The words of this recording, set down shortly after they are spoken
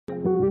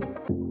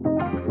Untuk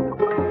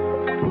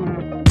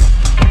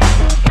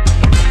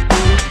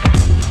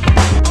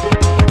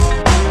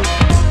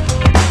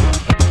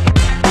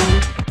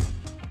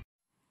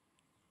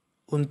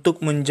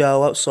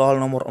menjawab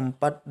soal nomor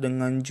 4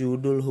 dengan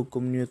judul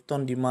Hukum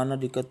Newton di mana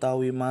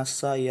diketahui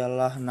massa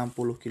ialah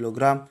 60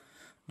 kg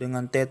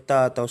dengan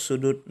theta atau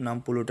sudut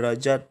 60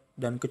 derajat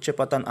dan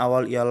kecepatan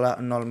awal ialah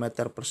 0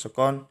 meter per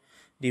sekon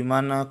di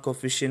mana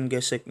koefisien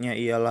geseknya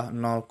ialah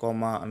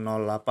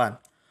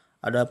 0,08.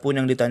 Adapun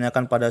yang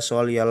ditanyakan pada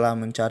soal ialah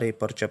mencari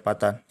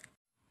percepatan.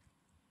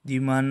 Di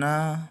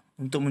mana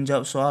untuk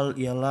menjawab soal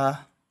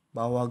ialah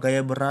bahwa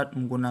gaya berat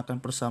menggunakan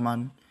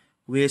persamaan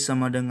W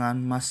sama dengan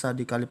massa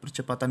dikali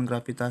percepatan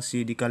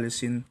gravitasi dikali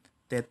sin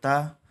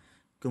theta.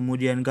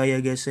 Kemudian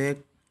gaya gesek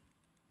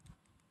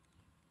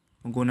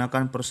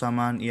menggunakan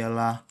persamaan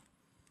ialah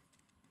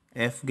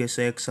F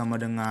gesek sama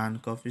dengan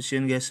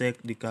koefisien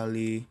gesek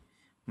dikali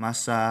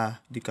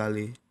massa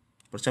dikali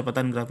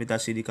percepatan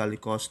gravitasi dikali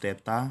cos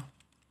theta.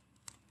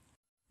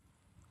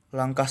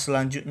 Langkah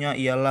selanjutnya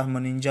ialah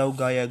meninjau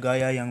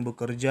gaya-gaya yang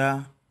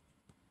bekerja,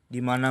 di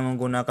mana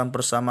menggunakan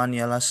persamaan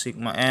ialah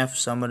sigma F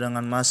sama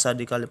dengan massa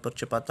dikali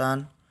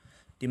percepatan,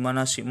 di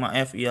mana sigma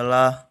F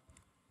ialah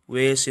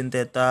W sin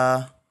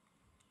theta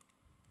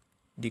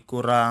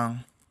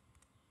dikurang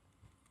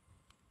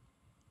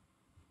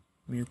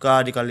mu K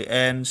dikali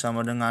N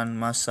sama dengan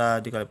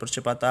massa dikali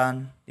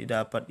percepatan,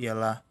 didapat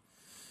ialah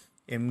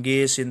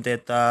mg sin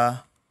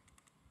theta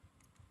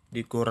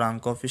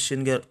dikurang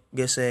koefisien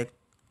gesek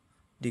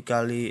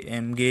dikali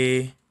mg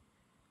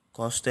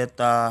cos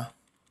theta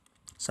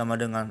sama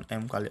dengan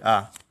M kali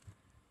A.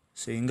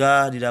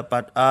 Sehingga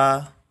didapat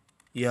A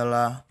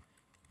ialah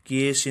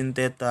G sin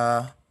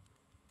theta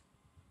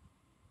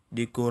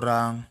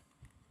dikurang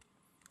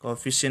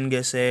koefisien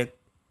gesek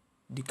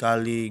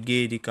dikali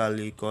G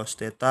dikali cos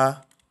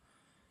theta,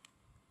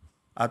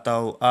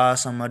 atau A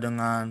sama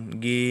dengan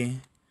G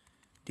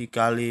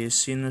dikali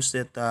sinus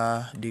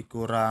theta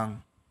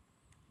dikurang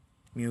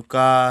mu K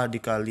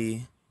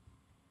dikali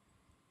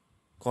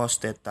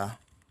cos theta.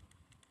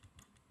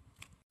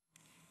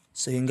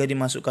 Sehingga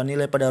dimasukkan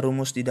nilai pada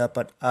rumus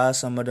didapat A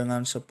sama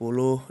dengan 10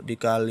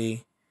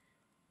 dikali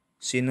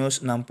sinus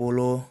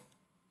 60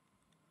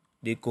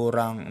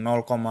 dikurang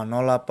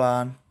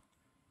 0,08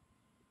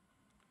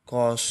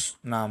 cos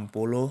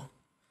 60,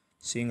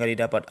 sehingga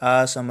didapat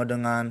A sama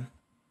dengan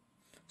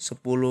 10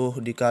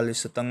 dikali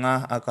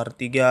setengah akar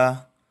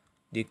 3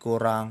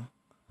 dikurang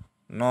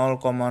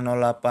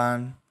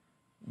 0,08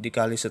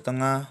 dikali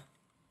setengah,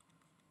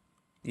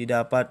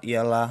 didapat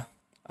ialah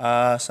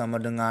A sama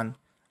dengan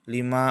 5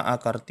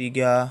 akar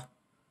 3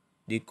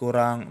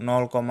 dikurang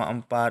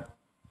 0,4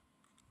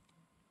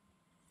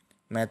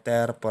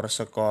 meter per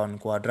sekon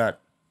kuadrat,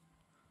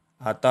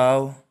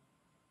 atau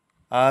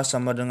A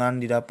sama dengan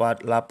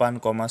didapat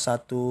 8,1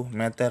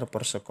 meter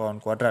per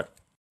sekon kuadrat,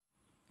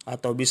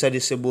 atau bisa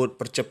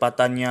disebut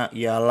percepatannya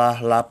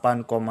ialah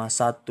 8,1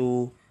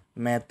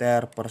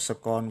 meter per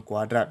sekon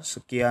kuadrat.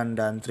 Sekian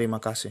dan terima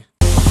kasih.